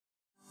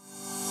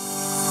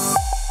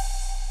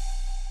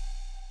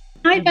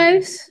Hi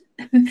both.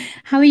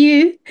 How are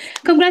you?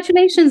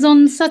 Congratulations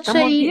on such Estamos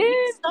a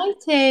bien.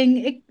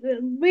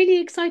 really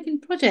exciting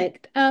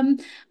project. I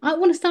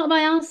want to start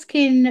by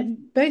asking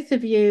both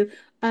of you,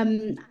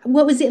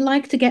 what was it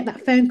like to get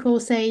that phone call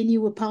saying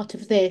you were part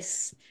of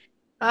this?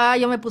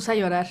 Yo me puse a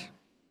llorar.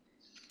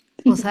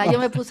 O sea, yo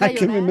me puse I a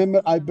can llorar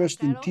remember y I me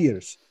burst in marcaron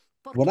tears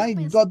when porque yo I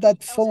pensé got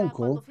that que, o phone sea,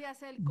 cuando call fui a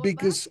hacer el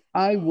callback, because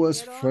I me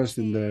was dijeron first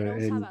in que the era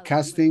un in sábado,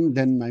 si no me casting, equivoco.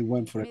 then I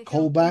went for Y a me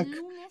dijeron, callback. el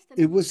lunes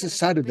It tenemos was que a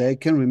Saturday, resolver I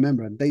can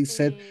remember. And they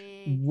said,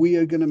 we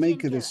are going to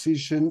make quién a queda.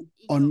 decision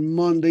Y yo, on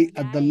Monday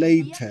at ya the el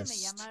día que me latest.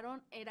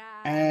 llamaron era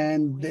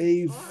And jueves.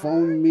 they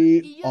phoned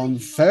me Y yo on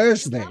dije, no,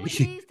 yo estaba Thursday. muy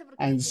triste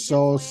porque And dije, ya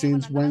so fue,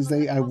 van a since andar en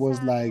Wednesday, otra I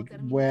was cosa, como like,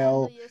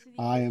 terminando. well, Y yo sí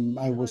dije,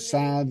 I was híjole,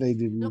 sad. They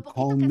lo didn't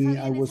call poquito que me.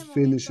 sabía I en was ese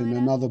momento finishing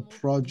era another como,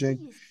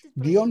 project. este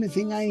The only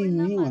thing proyecto I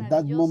suena knew at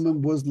that moment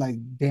maravilloso. was like,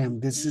 damn,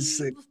 this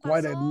is Y pues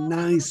quite a pasó, me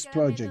acuerdo nice que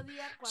era project.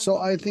 mediodía So cuando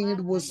I mi think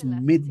it Bárbara, el was de la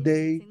agencia, me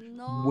midday dice,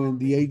 no, when hombre,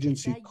 the y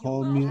empecé agency a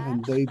called me llorar.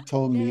 and they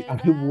told De me I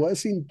verdad,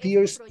 was in este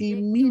tears proyecto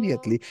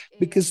immediately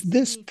because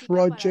this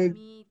significa para project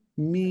mí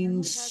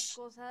muchas means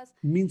cosas.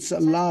 means a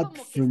 ¿Sabes? lot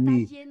Como que for está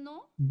me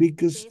lleno de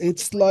because eso que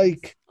it's tú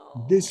eres. like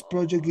this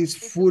project Oh, is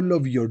ese full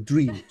of proyecto. your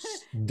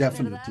dreams. De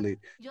verdad, Definitely,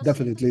 yo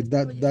siento definitely. que este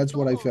That's proyecto,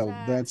 what I todo, o felt.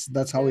 sea,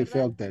 That's de how I verdad,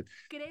 felt that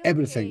creo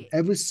everything, que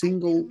every al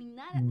single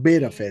terminar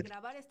bit of de it.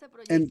 grabar este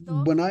And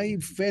proyecto, when I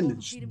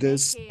finished confirmé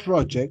this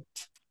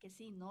project, que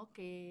sí, ¿no?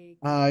 Que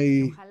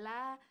I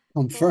ojalá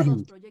todos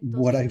los confirmed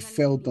proyectos what I tengan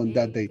ese felt on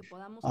that nivel, day. que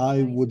podamos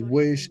I contar would historias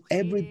wish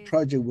every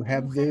project would de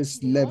have mujeres y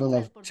this de level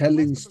hombres, of por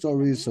telling supuesto, porque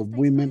stories también of esta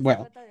historia women. se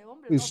Well, trata de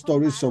hombres, no son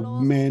stories of malos,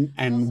 men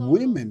no and son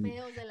los women,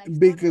 feos de la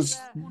historia, o because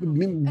sea, uno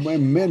sí.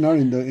 when men are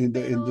in the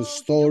Pero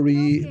yo creo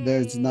story,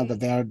 there's not that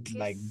they are que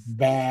like es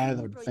bad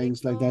un or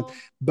things like that.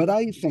 proyecto But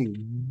I think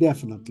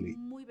definitely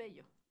muy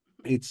bello.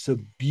 it's a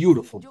Sí,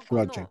 beautiful yo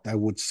project, I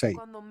would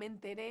say. cuando me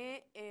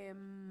enteré,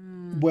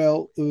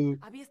 Well,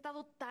 había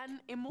estado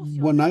tan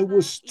when I emocionada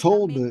was y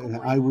told también that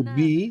como I en would una,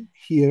 be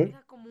here,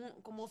 era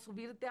como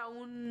subirte a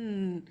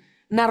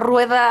una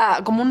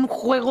rueda, como un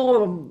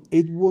juego,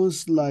 it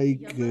was ¿cómo se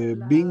like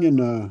llama? being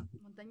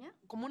La montaña.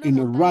 Como una in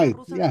a montaña ride,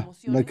 rusa de yeah,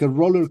 like a emociones.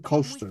 roller Estaba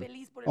muy coaster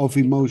feliz por el of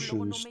proyecto, pero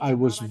luego no emotions. me I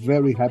was llamaban y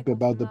luego very no me happy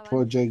about the confirmaban.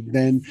 project. Y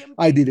Then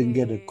I siempre didn't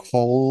get a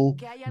call.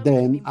 que hay algo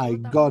que me Then I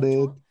importa got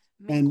it. mucho,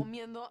 me And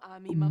encomiendo a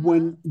mi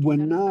mamá, when que ya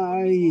when no está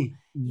conmigo. I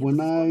Y when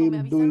entonces cuando me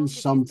I'm doing avisaron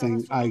que sí estaba,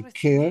 something solo I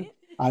care,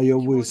 respiré I y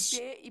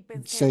always volteé y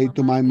pensé, say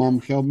to mamá, my mom,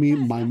 gracias, help me.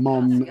 My gracias,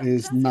 mom gracias,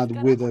 is gracias, not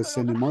with carajo, lo us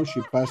anymore.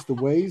 She logramos. passed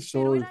away.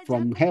 Pero So era ya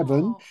from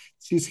heaven,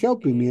 she's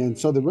helping me. And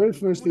so the very como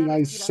first una thing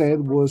I said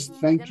respiración was,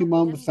 profunda, ya thank you, no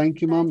mom. podía ni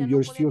Thank you, gritar, mom. ya no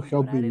You're podía still ni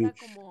llorar, helping me. era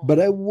But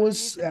como, para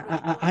mí este I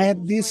proyecto es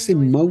had un this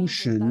sueño, es muy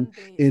emotion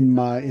importante, se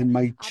trata de in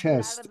my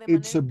chest. hablar de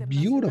manera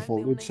internacional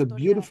de una It's a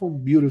historia beautiful,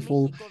 de beautiful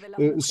México, de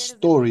las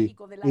mujeres de story.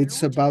 México, de la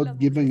It's lucha de las about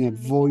giving mujeres a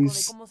en México,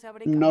 de voice cómo se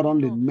abre not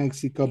only camino, in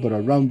Mexico but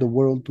around the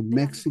world to de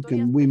las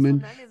historias Mexican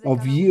women personales de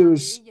of cada una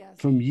de years ellas.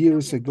 from Y creo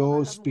years que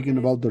todas ago, las speaking mujeres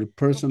about their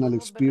nos personal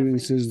podemos ver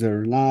experiences,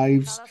 their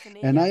lives. reflejadas en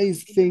And ellas, I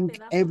en un think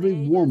pedazo every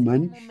de ellas, en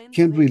un woman momento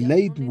can de ellas,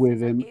 en relate una with escena.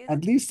 them Es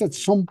at least at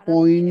some para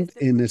mí point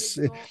este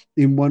proyecto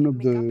in one of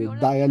me the cambió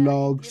la vida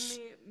y dialogues.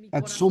 tiene mi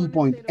At some corazón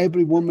point, entero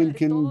every woman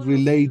entre can todos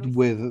los relate celos.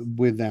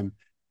 with them.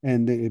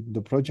 And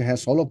the project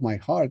has all of my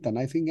heart, and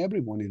I think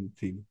everyone in the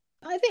team.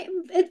 I think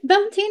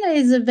Valentina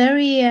is a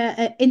very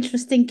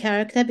interesting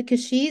character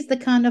because she's the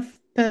kind of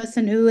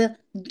person who will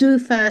do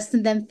first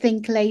and then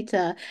think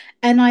later.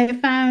 And I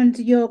found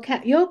your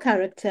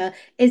character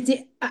is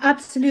the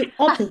absolute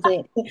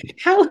opposite.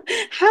 How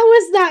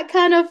was that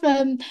kind of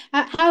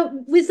how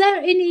was there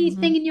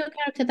anything Ujú. in your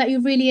character that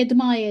you really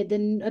admired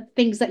and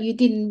things that you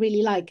didn't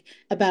really like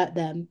about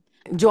them?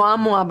 Yo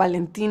amo a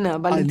Valentina.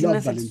 I Valentina love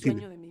es el Valentina.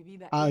 sueño de mi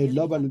vida. I Ella es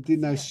mi love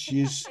Valentina. fantasía.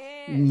 She's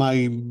Eh,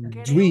 my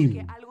creo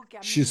que dream. algo que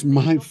a mí She's me,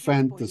 my no quiero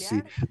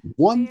fantasy. spoilear,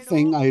 One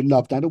thing pero I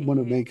loved, I don't want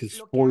to make a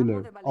lo que amo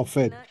spoiler de of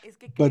it, Valentina es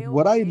que but creo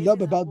what I que es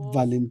love esa about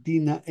voz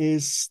Valentina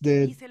is que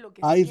that dice lo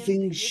que I siente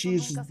think y eso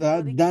she's nunca se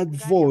puede that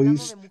equivocar. Y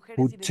hablando voice de mujeres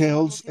who y de cómo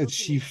hemos tells sido as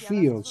she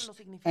silenciadas, eso feels. lo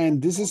significa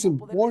And this is todo.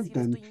 Poder decir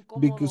important estoy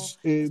incómodo, because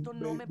esto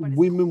no me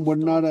parece women were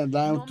not justo,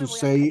 allowed no me to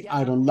voy a say,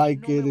 I callar, don't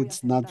like no me it, voy a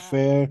it's not sentar,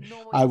 fair,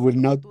 no voy I a will hacer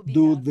lo que not tú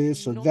do digas,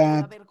 this or no te voy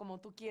a that, ver como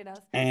tú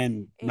quieras.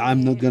 and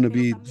I'm not going to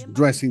Pero be también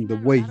dressing the Valentina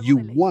a lo way largo you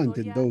de la want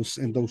historia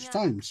in those tenía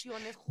times.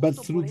 acciones But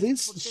justo through por eso,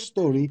 this por ser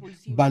tan story,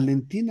 impulsiva,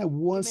 Valentina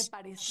que me was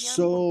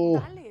parecían so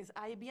brutales.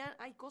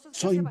 Hay cosas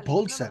que so hace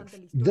Valentina impulsive. durante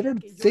la There historia are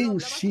que yo lo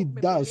things hablaba she con,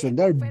 me does peleé and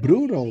they're con Fer un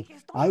día, le brutal. dije,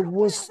 esto no I lo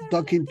puede was hacer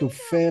talking to Valentina.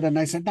 Fer and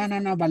I said, no, no,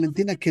 no, Entonces,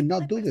 Valentina ¿qué tipo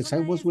cannot de do this. I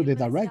persona was es? Y with él the me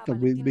decía, director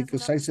Valentina es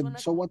because una I said, persona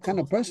so como what kind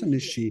of todos, person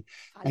is falible, she?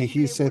 And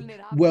he falible, said,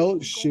 vulnerable, well,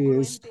 she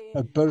is incongruente,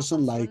 a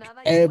person like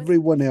apasionada y como es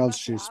everyone impulsiva else.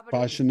 se She's abre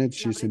passionate, la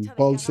she's brecha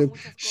de que haga impulsive,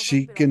 muchas cosas,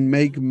 she pero a can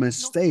make mí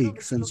no quiero mistakes.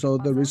 decir And lo que so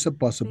there pasa, is a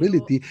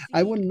pero possibility.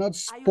 I will sí not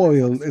hay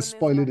unas acciones de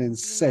spoil it and Valentina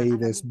say a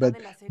la this, mitad but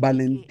de la serie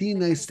que me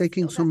Valentina is parecía,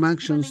 taking o sea, some iban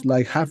actions en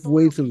like contra de todo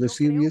halfway lo through que the yo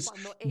creo series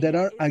cuando that ella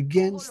are es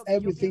todo against lo que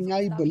yo everything pienso que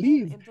I está bien.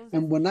 believe. Entonces,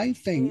 And when I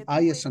think,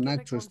 I tuve as an que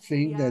actress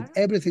think that reconciliar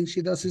everything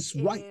she does is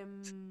right.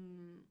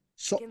 em,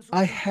 So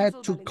I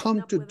had to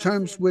come to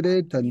terms with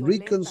it and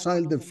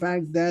reconcile the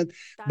fact that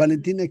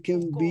Valentina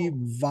can be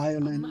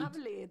violent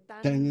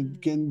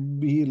and can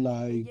be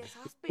like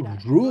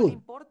rude.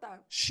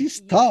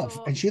 She's tough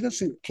and she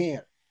doesn't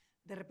care.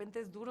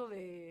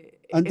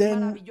 And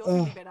then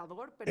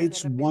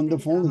it's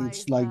wonderful.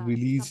 It's like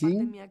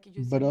releasing,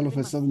 but all of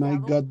a sudden I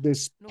got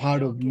this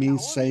part of me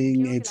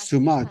saying it's too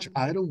much.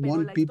 I don't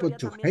want people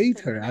to hate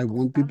her. I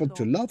want people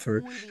to love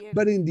her.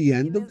 But in the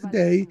end of the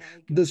day,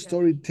 the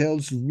story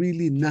tells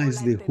really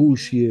nicely who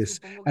she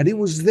is. And it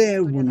was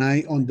there when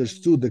I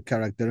understood the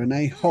character, and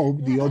I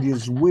hope the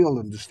audience will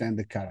understand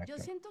the character.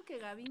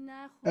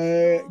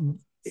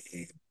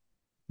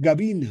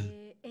 Gabina,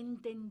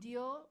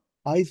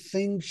 I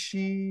think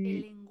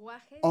she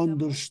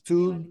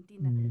understood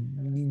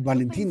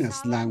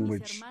Valentina's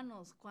language.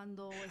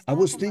 I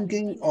was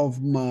thinking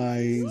of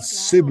my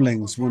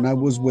siblings when I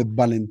was with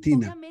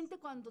Valentina.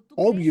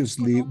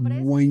 Obviously,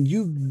 when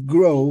you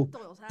grow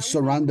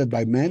surrounded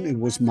by men, it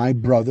was my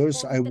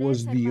brothers. I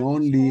was the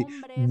only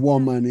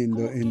woman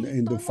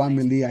in the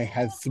family. I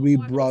had 3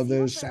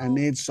 brothers, and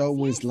it's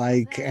always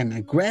like an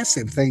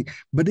aggressive thing,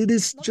 but it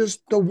is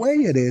just the way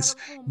it is.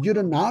 You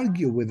don't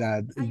argue with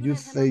that. You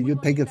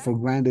take it for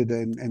granted,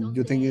 and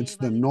you think it's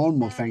the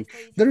normal thing.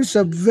 There is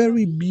a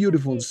very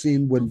beautiful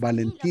scene when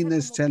Valentina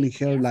is telling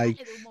her,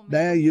 like,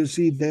 there, you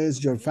see,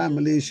 there's your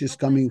family. She's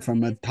coming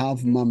from a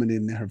tough moment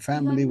in her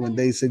family when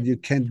they said you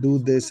can't do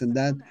this and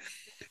that.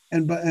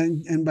 And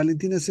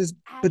Valentina says,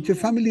 but your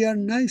family are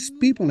nice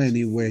people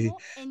anyway.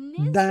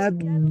 That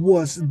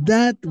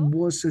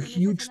was a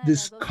huge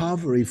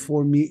discovery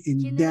for me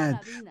in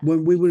that.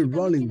 When we were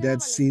rolling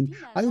that scene,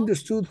 I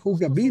understood who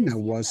Gabina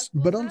was,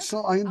 but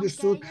also I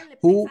understood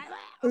who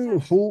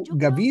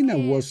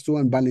Gabina was to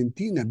and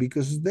Valentina,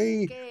 because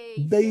they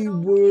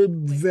were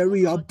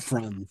very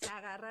upfront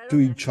to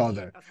each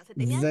other.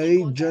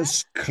 They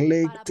just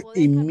clicked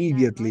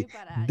immediately.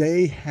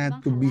 They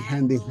had to be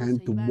hand in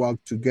hand to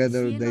walk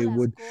together. They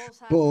would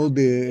pull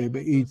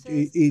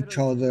each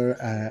other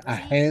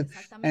ahead.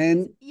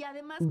 And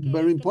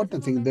very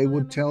important thing, they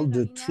would tell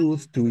the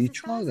truth to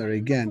each other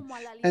again.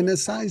 And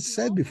as I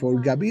said before,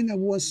 Gabina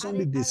was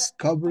only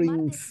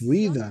discovering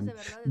freedom,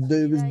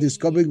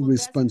 discovering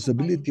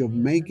responsibility of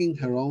making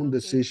her own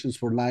decisions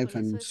for life.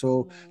 And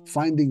so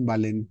finding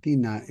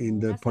Valentina in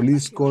the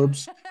police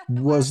corps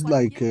was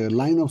like a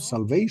line of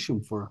salvation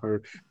for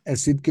her,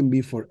 as it can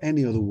be for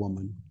any other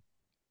woman.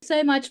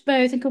 So much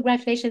both, and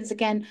congratulations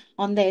again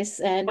on this.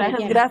 And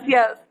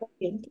Gracias.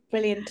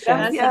 Brilliant.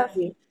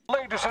 Gracias.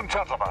 Ladies and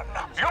gentlemen,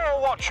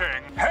 you're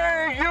watching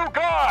Hey You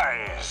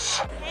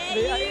Guys!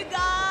 Hey, you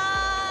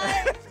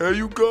guys! Hey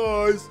you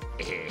guys!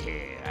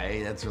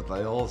 Hey, that's what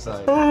they all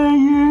say. Hey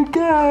you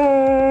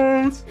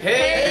guys!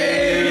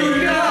 Hey,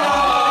 you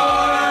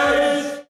guys!